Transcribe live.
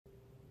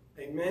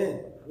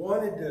Amen.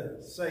 Wanted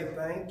to say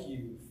thank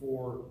you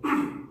for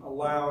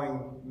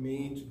allowing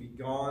me to be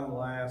gone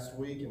last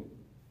week, and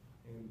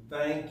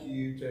thank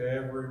you to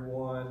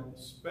everyone,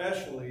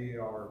 especially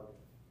our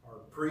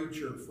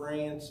preacher,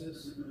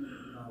 Francis.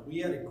 We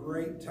had a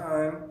great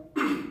time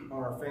on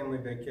our family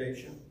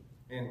vacation,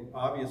 and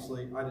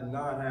obviously I did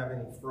not have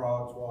any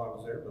frogs while I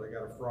was there, but I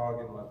got a frog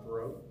in my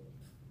throat.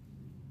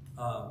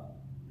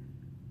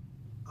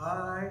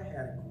 I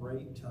had a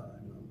great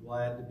time. I'm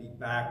glad to be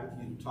back with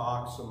you to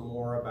talk some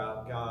more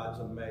about God's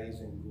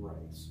amazing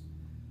grace.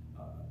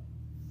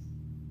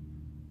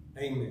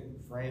 Amen.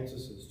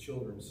 Francis's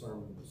children's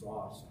sermon was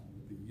awesome,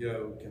 with the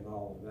yoke and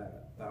all of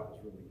that. That was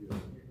really good.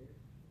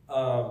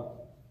 A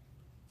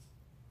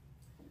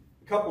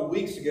couple of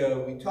weeks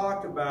ago, we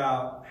talked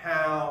about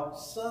how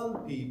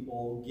some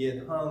people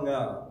get hung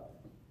up,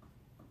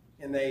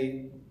 and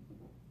they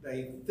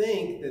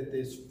think that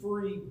this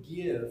free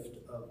gift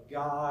of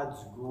God's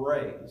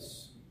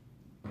grace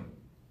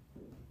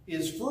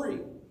is free,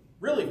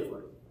 really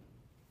free.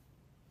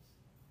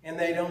 And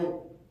they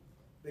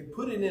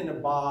put it in a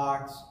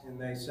box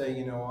and they say,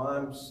 you know,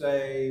 I'm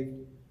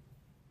saved.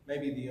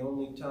 Maybe the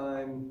only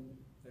time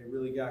they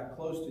really got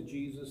close to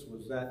Jesus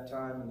was that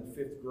time in the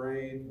 5th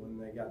grade when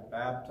they got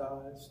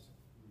baptized.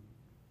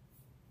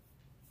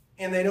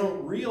 And they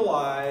don't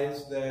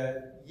realize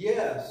that,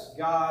 yes,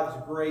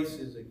 God's grace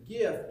is a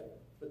gift,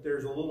 but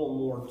there's a little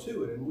more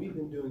to it. And we've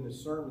been doing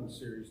this sermon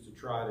series to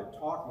try to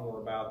talk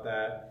more about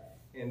that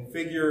and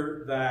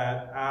figure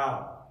that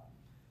out.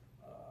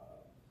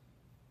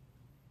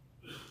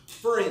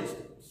 For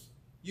instance,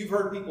 you've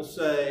heard people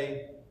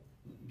say,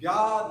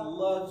 God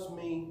loves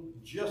me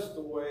just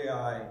the way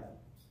I am.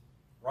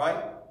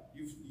 Right?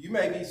 You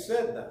maybe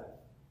said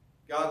that.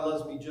 God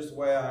loves me just the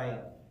way I am.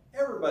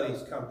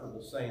 Everybody's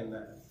comfortable saying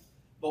that.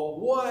 But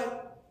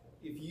what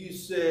if you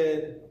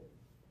said,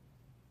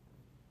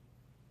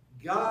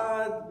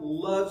 God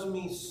loves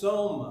me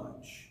so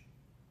much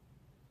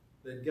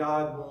that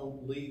God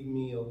won't leave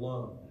me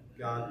alone.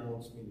 God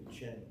wants me to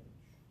change.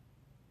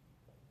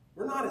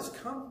 We're not as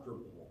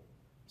comfortable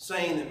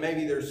saying that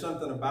maybe there's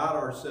something about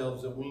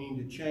ourselves that we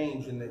need to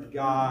change and that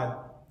God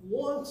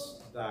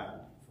wants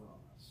that from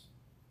us.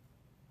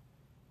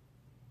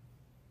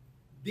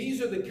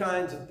 These are the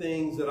kinds of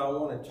things that I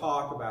want to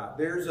talk about.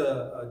 There's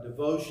a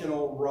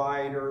devotional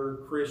writer,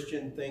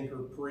 Christian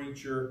thinker,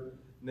 preacher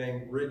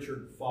named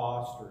Richard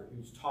Foster,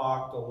 who's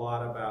talked a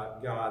lot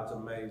about God's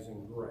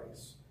amazing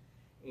grace.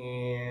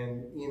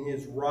 And in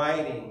his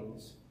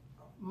writings,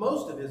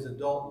 most of his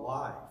adult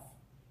life,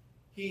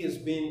 he has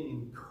been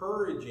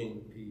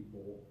encouraging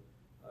people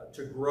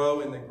to grow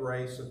in the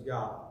grace of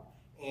God.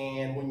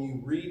 And when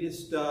you read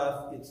his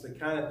stuff, it's the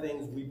kind of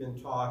things we've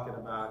been talking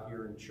about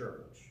here in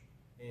church.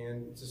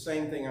 And it's the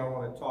same thing I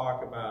want to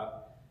talk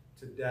about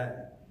today.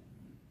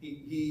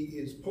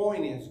 His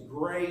point is,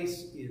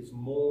 grace is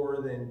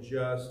more than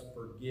just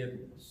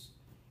forgiveness.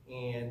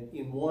 And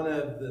in one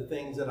of the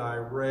things that I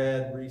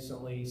read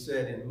recently, he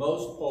said in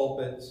most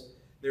pulpits,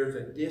 there's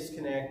a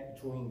disconnect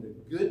between the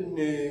good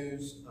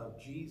news of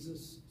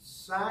Jesus'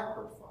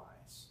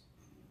 sacrifice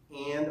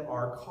and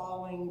our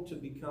calling to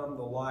become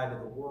the light of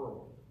the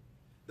world.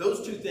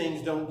 Those two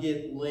things don't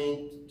get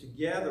linked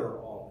together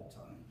all the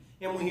time.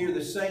 And we hear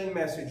the same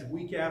message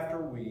week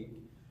after week,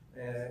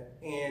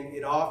 and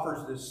it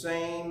offers the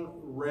same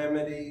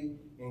remedy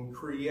and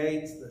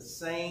creates the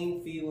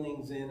same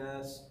feelings in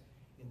us.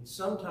 And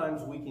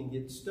sometimes we can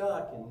get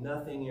stuck and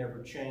nothing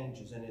ever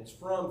changes. And it's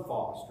from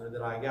Foster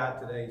that I got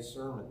today's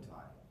sermon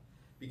title.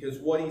 Because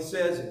what he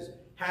says is,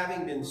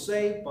 having been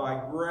saved by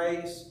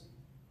grace,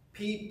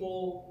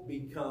 people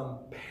become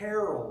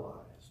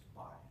paralyzed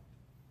by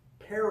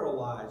it.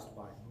 Paralyzed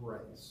by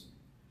grace.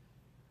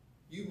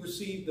 You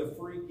receive the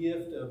free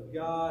gift of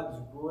God's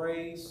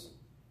grace,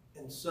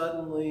 and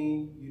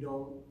suddenly you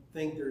don't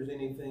think there's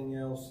anything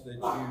else that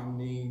you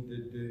need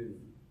to do.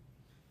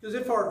 Because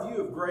if our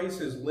view of grace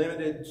is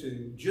limited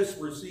to just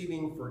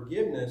receiving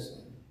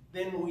forgiveness,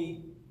 then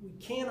we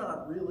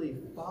cannot really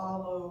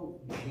follow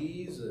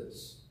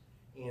Jesus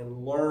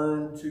and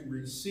learn to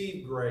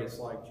receive grace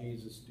like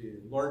Jesus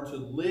did. Learn to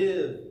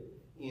live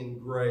in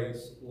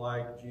grace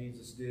like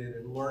Jesus did.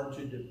 And learn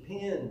to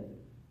depend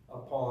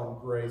upon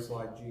grace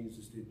like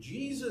Jesus did.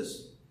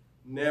 Jesus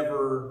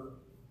never,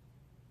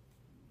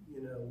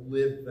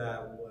 lived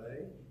that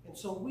way. And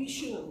so we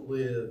shouldn't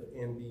live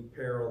and be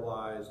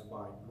paralyzed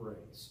by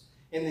grace.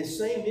 And the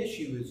same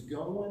issue is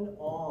going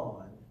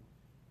on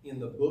in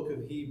the book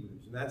of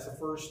Hebrews. And that's the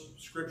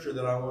first scripture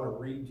that I want to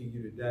read to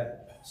you today.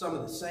 Some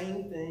of the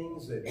same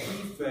things that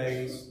he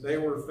faced, they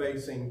were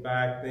facing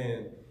back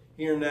then.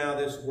 Hear now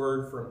this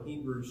word from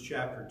Hebrews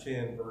chapter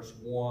 10, verse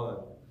 1.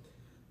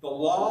 The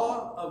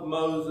law of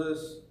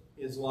Moses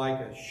is like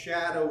a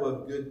shadow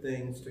of good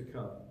things to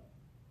come.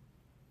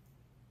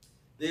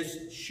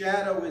 This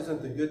shadow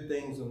isn't the good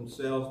things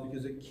themselves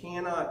because it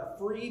cannot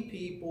free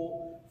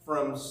people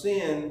from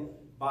sin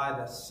by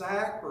the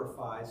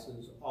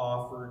sacrifices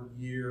offered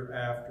year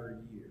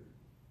after year.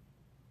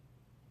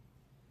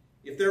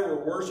 If there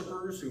were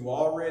worshipers who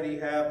already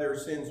have their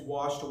sins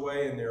washed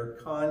away and their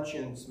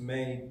conscience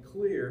made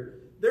clear,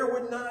 there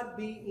would not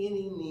be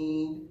any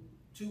need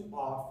to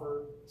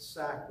offer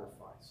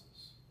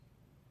sacrifices.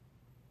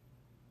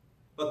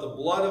 But the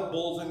blood of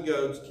bulls and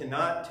goats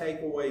cannot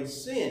take away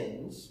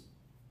sins.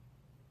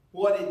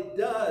 What it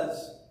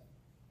does,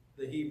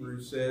 the Hebrew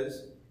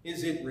says,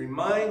 is it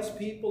reminds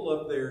people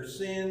of their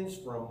sins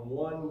from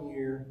one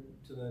year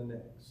to the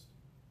next.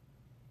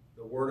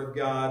 The Word of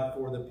God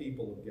for the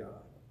people of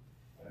God.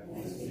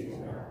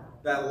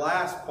 That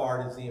last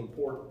part is the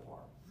important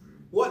part.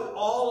 What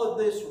all of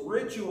this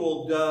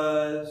ritual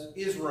does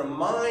is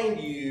remind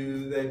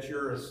you that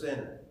you're a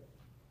sinner.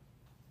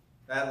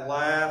 That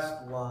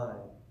last line.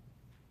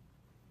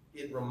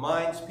 It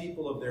reminds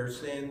people of their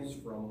sins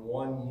from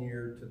one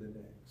year to the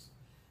next.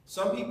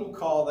 Some people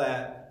call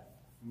that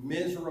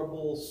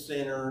miserable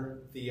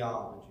sinner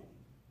theology.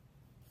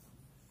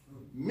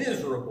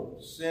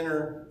 Miserable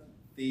sinner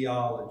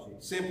theology.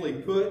 Simply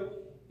put,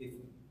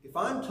 if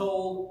I'm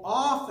told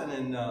often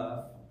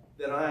enough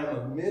that I am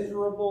a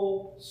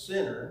miserable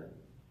sinner,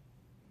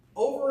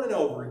 over and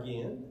over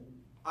again,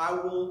 I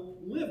will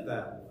live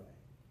that way,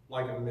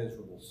 like a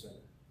miserable sinner.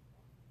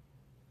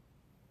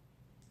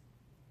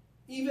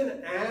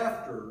 Even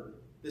after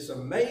this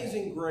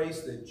amazing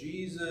grace that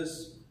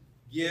Jesus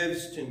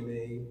gives to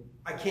me,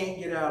 I can't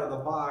get out of the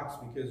box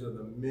because of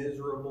the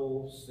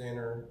miserable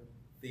sinner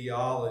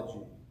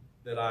theology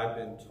that I've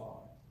been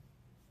taught.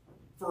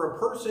 For a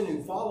person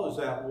who follows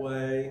that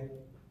way,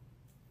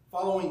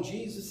 following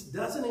Jesus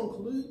doesn't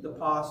include the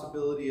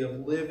possibility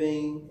of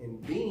living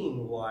and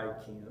being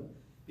like him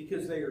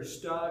because they are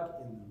stuck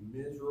in the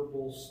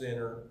miserable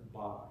sinner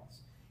box.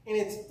 And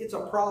it's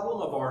a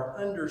problem of our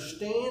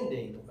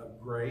understanding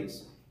of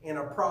grace and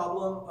a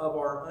problem of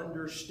our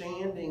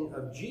understanding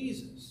of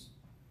Jesus.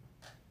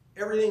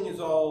 Everything is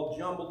all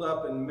jumbled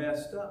up and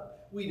messed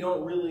up. We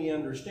don't really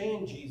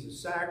understand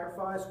Jesus'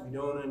 sacrifice. We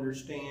don't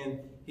understand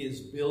his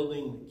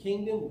building the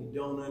kingdom. We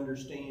don't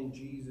understand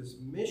Jesus'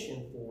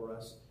 mission for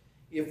us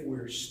if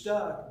we're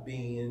stuck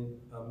being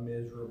a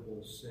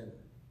miserable sinner.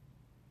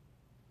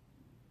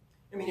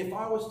 I mean, if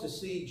I was to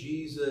see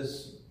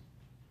Jesus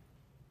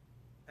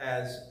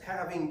as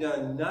having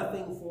done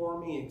nothing for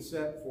me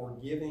except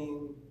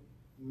forgiving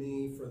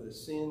me for the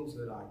sins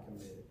that I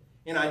committed,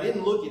 and I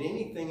didn't look at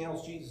anything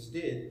else Jesus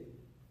did,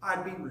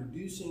 I'd be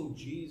reducing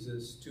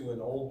Jesus to an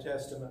Old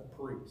Testament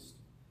priest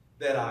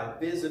that I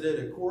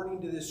visited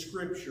according to the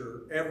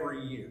scripture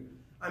every year.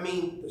 I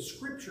mean, the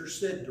scripture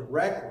said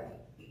directly,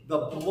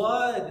 the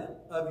blood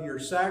of your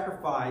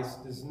sacrifice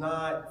does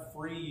not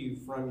free you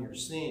from your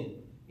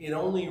sin. It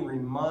only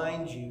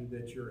reminds you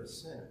that you're a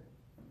sinner.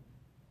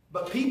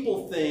 But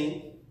people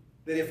think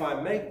that if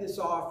I make this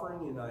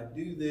offering and I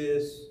do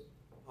this,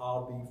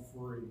 I'll be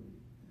free.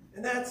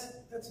 And that's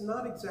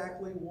not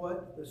exactly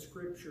what the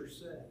scripture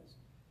says.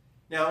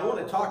 Now, I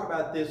want to talk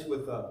about this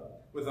with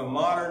a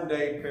modern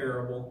day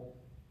parable.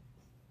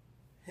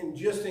 And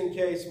just in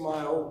case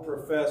my old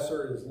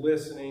professor is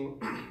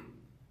listening,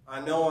 I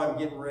know I'm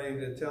getting ready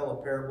to tell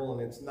a parable,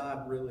 and it's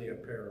not really a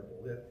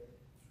parable.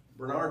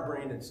 Bernard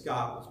Brandon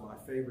Scott was my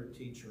favorite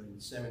teacher in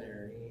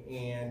seminary,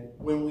 and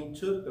when we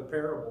took the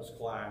parables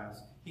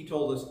class, he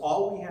told us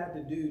all we had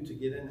to do to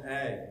get an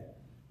A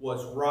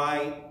was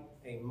write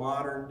a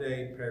modern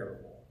day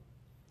parable.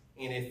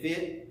 And if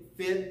it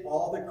fit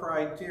all the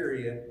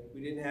criteria,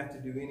 we didn't have to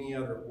do any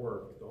other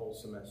work the whole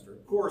semester.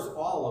 Of course,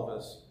 all of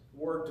us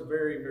worked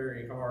very,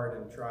 very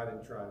hard and tried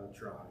and tried and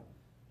tried,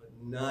 but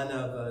none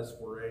of us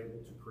were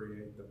able to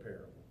create the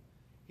parable.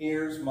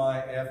 Here's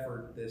my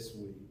effort this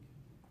week.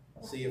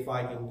 See if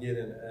I can get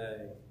an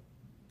A.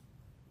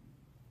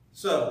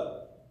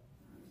 So,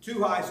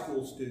 2 high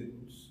school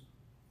students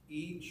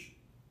each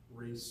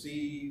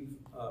receive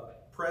a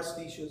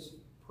prestigious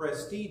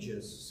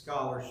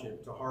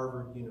scholarship to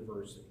Harvard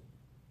University.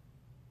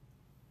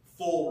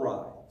 Full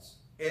rides.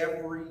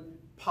 Every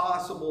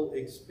possible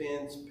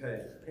expense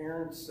paid.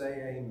 Parents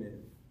say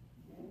amen.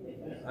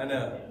 I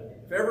know.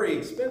 If every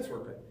expense were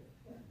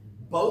paid.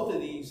 Both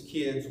of these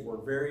kids were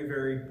very,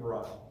 very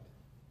bright.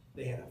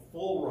 They had a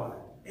full ride.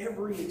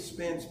 Every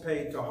expense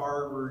paid to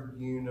Harvard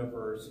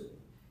University.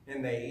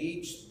 And they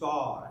each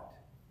thought,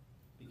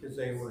 because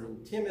they were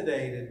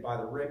intimidated by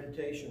the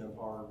reputation of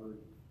Harvard,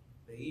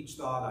 they each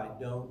thought, I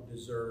don't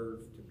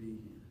deserve to be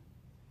here.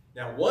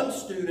 Now, one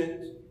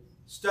student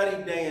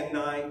studied day and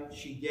night.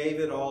 She gave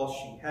it all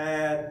she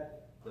had.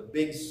 The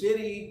big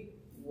city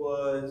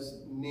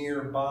was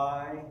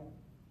nearby.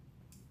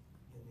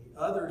 And the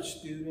other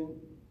student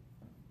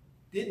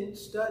didn't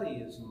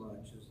study as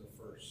much as the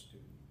first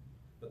student.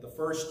 But the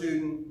first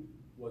student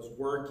was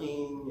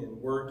working and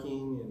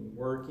working and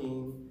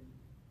working.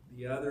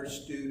 The other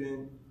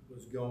student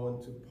was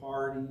going to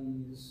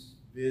parties,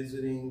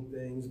 visiting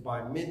things.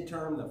 By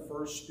midterm, the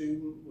first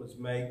student was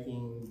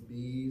making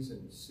B's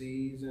and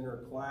C's in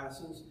her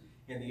classes,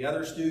 and the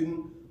other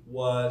student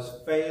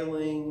was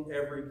failing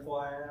every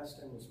class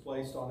and was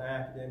placed on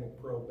academic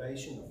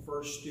probation. The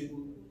first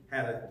student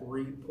had a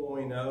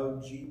 3.0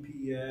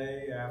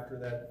 GPA after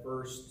that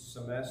first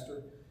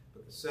semester, but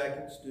The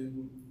second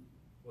student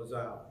was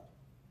out.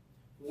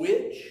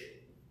 Which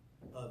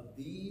of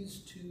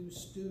these two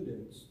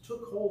students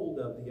took hold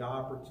of the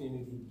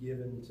opportunity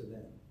given to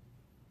them?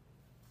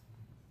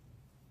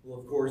 Well,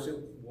 of course, it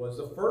was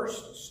the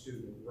first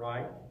student,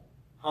 right?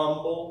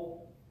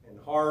 Humble and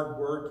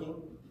hardworking.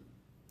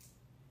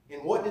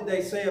 And what did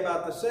they say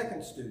about the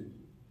second student?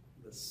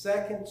 The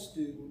second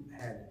student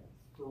had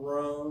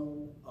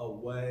thrown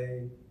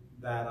away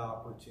that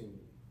opportunity.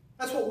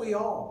 That's what we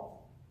all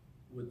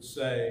would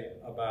say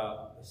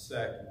about the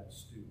second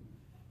student.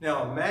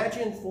 Now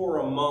imagine for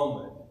a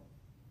moment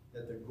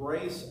that the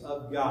grace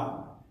of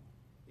God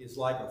is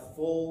like a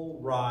full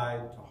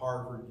ride to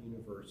Harvard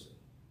University.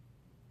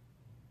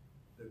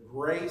 The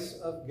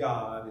grace of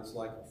God is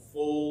like a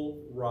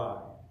full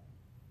ride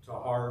to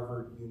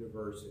Harvard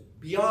University.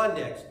 Beyond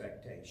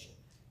expectation.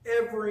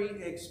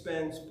 Every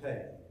expense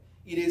paid.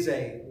 It is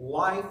a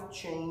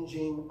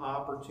life-changing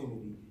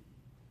opportunity.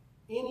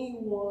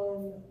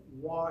 Anyone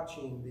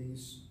watching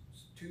these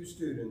two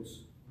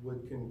students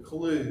would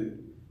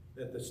conclude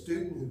that the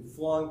student who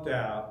flunked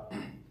out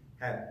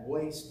had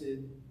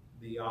wasted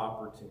the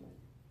opportunity.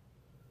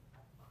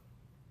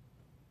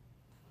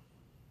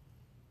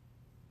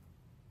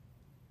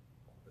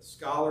 The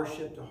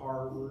scholarship to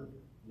Harvard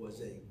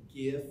was a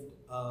gift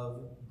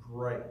of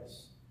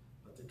grace.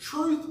 But the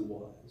truth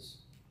was,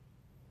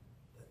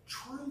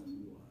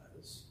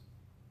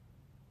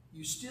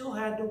 you still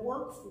had to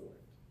work for it.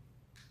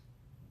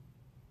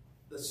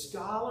 The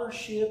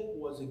scholarship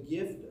was a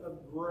gift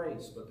of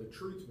grace, but the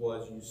truth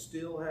was you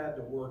still had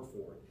to work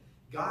for it.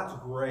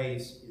 God's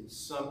grace is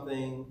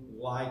something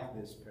like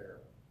this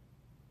parable.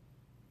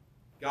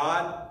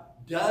 God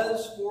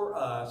does for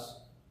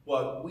us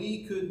what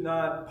we could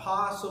not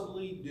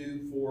possibly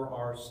do for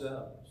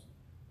ourselves.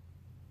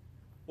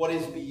 What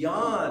is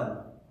beyond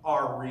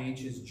our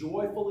reach is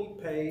joyfully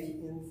paid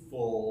in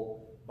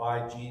full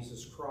by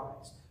Jesus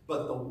Christ.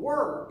 But the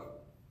work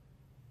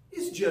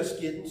is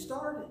just getting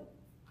started.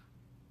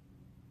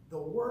 The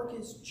work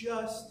is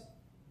just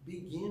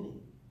beginning.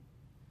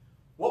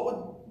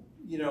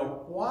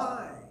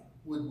 Why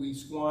would we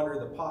squander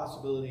the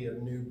possibility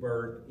of new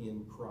birth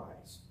in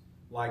Christ?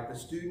 Like the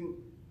student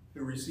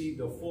who received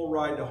a full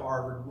ride to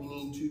Harvard, we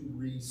need to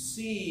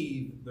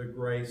receive the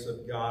grace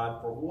of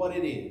God for what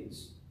it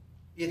is.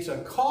 It's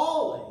a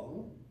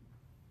calling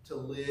to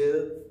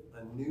live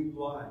a new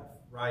life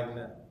right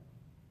now.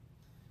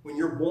 When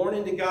you're born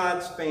into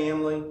God's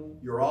family,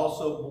 you're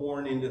also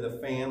born into the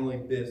family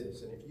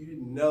business. And if you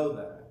didn't know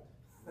that,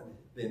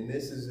 then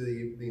this is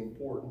the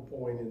important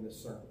point in the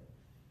sermon.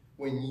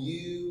 When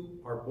you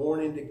are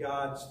born into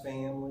God's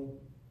family,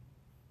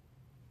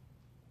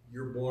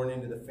 you're born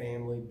into the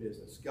family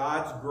business.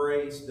 God's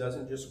grace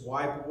doesn't just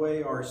wipe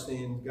away our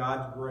sins.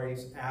 God's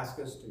grace asks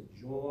us to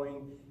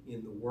join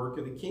in the work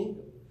of the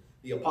kingdom.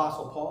 The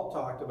Apostle Paul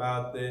talked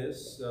about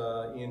this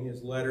in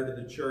his letter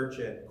to the church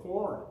at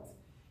Corinth.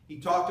 He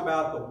talked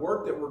about the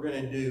work that we're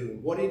going to do.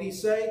 What did he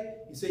say?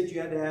 He said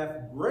you had to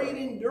have great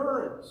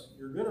endurance.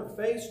 You're going to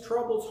face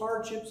troubles,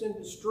 hardships, and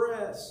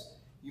distress.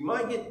 You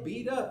might get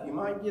beat up. You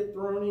might get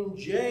thrown in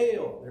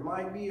jail. There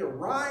might be a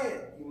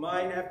riot. You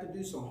might have to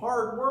do some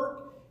hard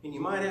work. And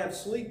you might have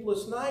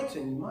sleepless nights.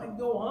 And you might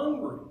go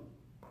hungry.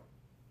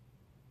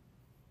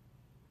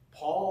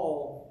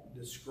 Paul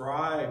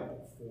described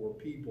for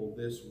people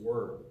this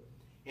work.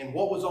 And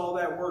what was all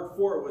that work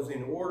for? It was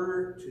in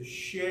order to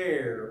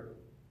share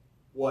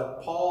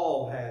what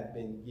Paul had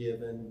been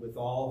given with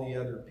all the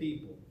other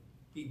people.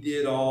 He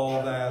did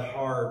all that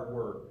hard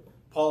work.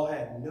 Paul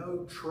had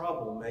no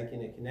trouble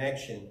making a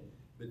connection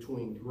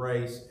between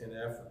grace and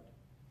effort.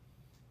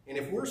 And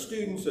if we're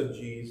students of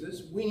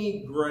Jesus, we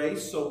need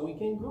grace so we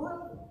can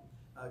grow.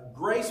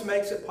 Grace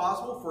makes it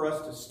possible for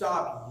us to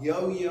stop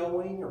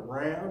yo-yoing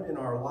around in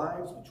our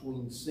lives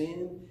between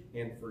sin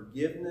and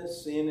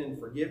forgiveness,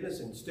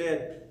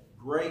 Instead,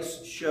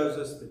 grace shows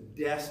us the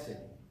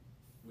destiny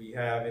we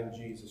have in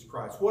Jesus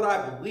Christ. What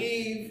I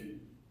believe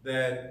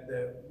that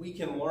we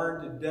can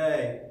learn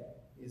today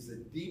is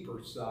the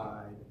deeper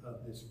side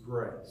of this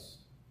grace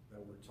that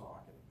we're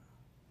talking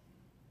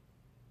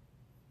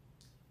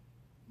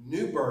about.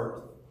 New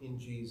birth in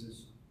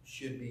Jesus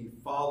should be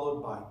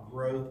followed by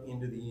growth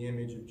into the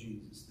image of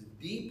Jesus. The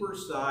deeper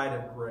side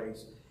of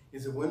grace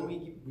is that when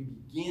we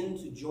begin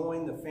to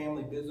join the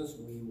family business,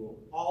 we will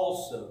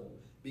also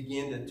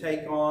begin to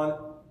take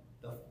on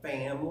the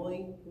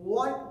family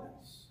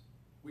likeness.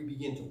 We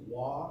begin to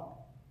walk,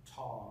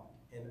 talk,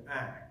 and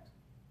act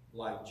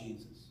like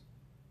Jesus.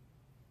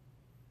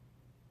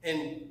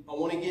 And I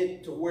want to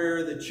get to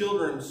where the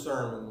children's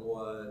sermon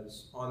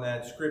was on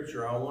that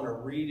scripture. I want to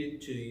read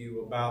it to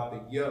you about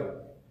the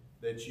yoke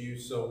that you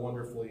so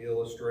wonderfully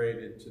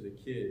illustrated to the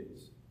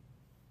kids.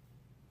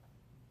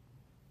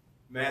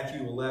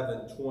 Matthew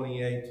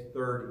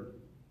 11:28-30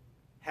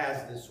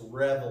 has this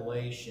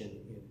revelation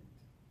in it.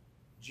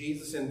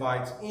 Jesus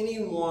invites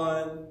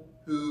anyone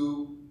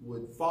who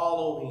would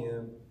follow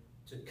him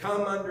to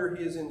come under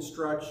his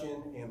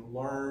instruction and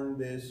learn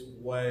this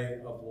way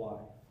of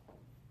life.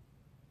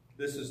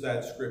 This is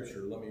that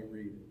scripture. Let me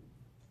read it.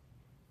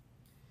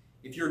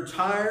 If you're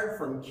tired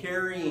from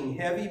carrying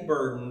heavy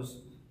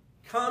burdens,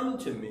 come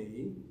to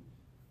me,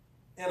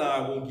 and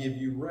I will give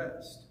you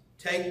rest.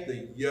 Take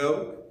the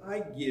yoke I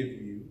give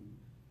you,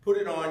 put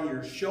it on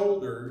your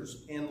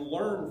shoulders, and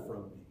learn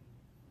from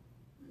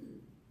me.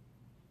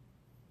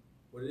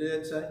 What did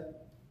it say?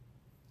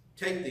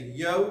 Take the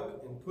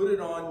yoke and put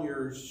it on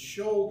your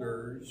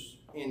shoulders,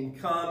 and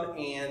come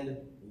and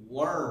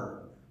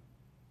learn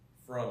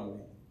from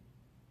me.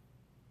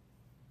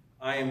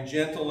 I am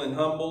gentle and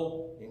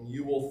humble, and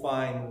you will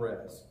find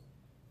rest.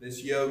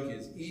 This yoke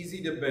is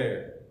easy to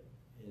bear,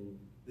 and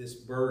this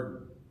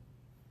burden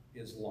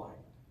is light.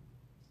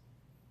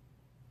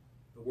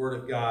 The word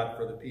of God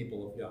for the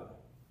people of God.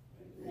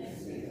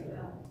 Thanks be to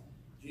God.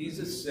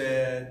 Jesus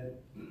said,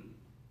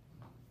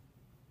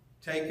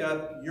 take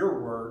up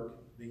your work,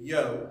 the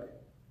yoke.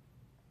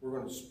 We're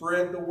going to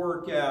spread the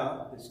work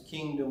out, this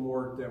kingdom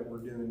work that we're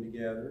doing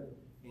together,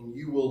 and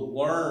you will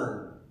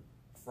learn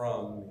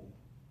from me.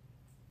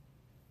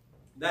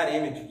 That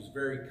image was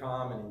very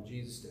common in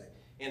Jesus' day.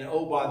 And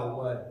oh, by the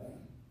way,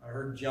 I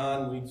heard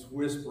John Weeks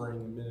whispering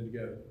a minute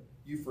ago,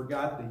 you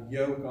forgot the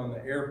yoke on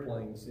the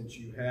airplane since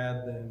you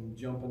had them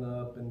jumping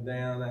up and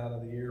down out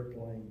of the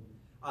airplane.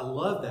 I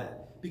love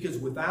that, because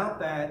without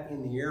that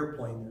in the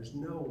airplane, there's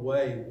no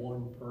way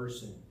one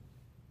person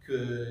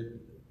could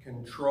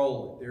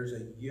control it. There's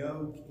a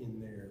yoke in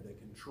there that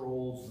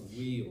controls the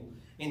wheel.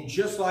 And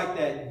just like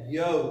that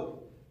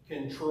yoke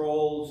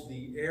controls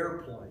the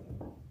airplane,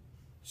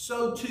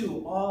 so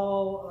too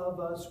all of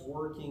us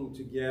working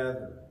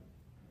together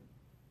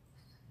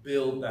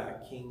build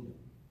that kingdom.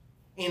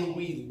 And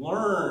we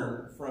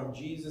learn from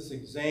Jesus'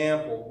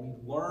 example. We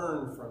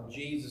learn from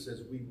Jesus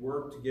as we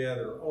work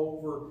together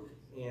over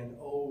and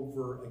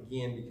over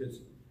again, because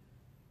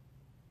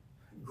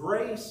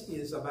grace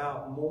is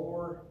about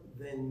more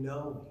than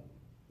knowing.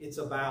 It's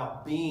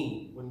about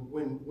being.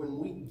 When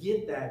we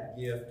get that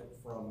gift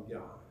from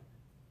God,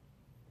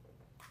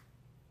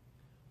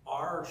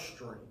 our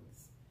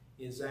strength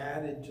is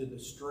added to the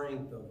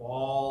strength of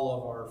all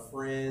of our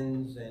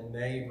friends and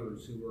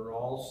neighbors who are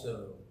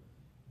also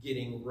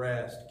getting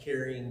rest,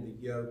 carrying the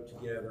yoke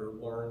together,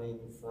 learning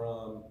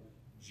from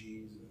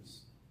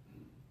Jesus.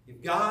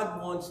 If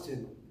God wants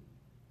to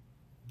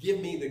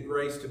give me the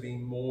grace to be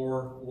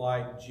more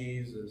like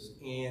Jesus,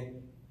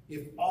 and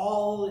if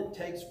all it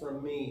takes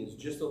from me is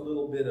just a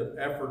little bit of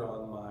effort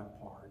on my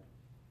part,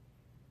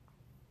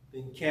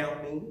 then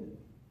count me in.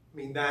 I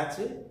mean, that's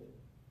it.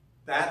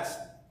 That's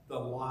the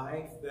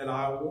life that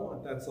I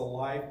want. That's the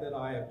life that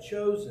I have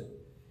chosen.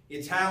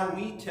 It's how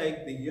we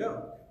take the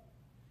yoke.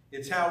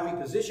 It's how we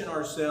position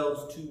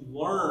ourselves to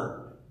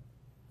learn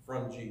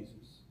from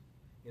Jesus.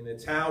 And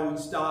it's how we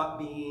stop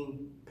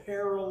being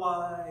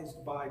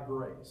paralyzed by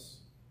grace,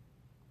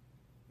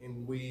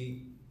 and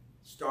we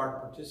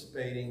start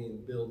participating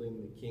in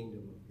building the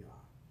kingdom of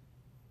God.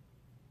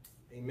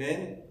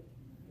 Amen?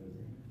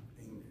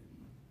 Amen.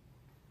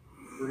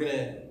 We're going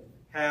to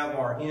have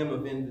our hymn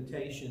of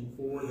invitation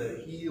for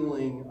the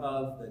healing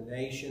of the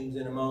nations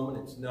in a moment.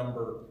 It's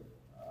number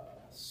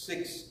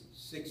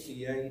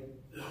 668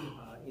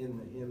 in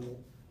the hymn.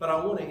 But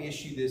I want to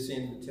issue this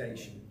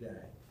invitation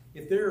today.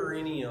 If there are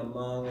any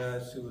among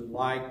us who would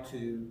like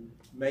to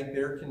make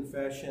their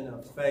confession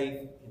of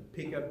faith and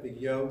pick up the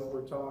yoke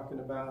we're talking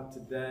about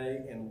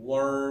today and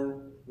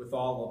learn with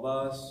all of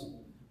us,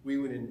 we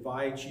would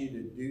invite you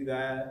to do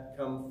that.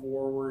 Come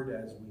forward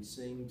as we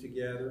sing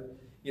together.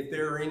 If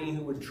there are any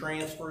who would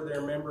transfer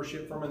their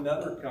membership from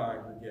another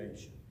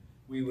congregation,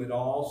 we would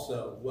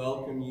also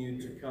welcome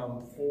you to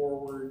come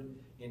forward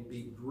and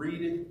be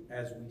greeted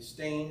as we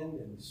stand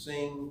and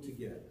sing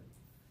together.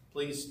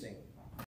 Please stand.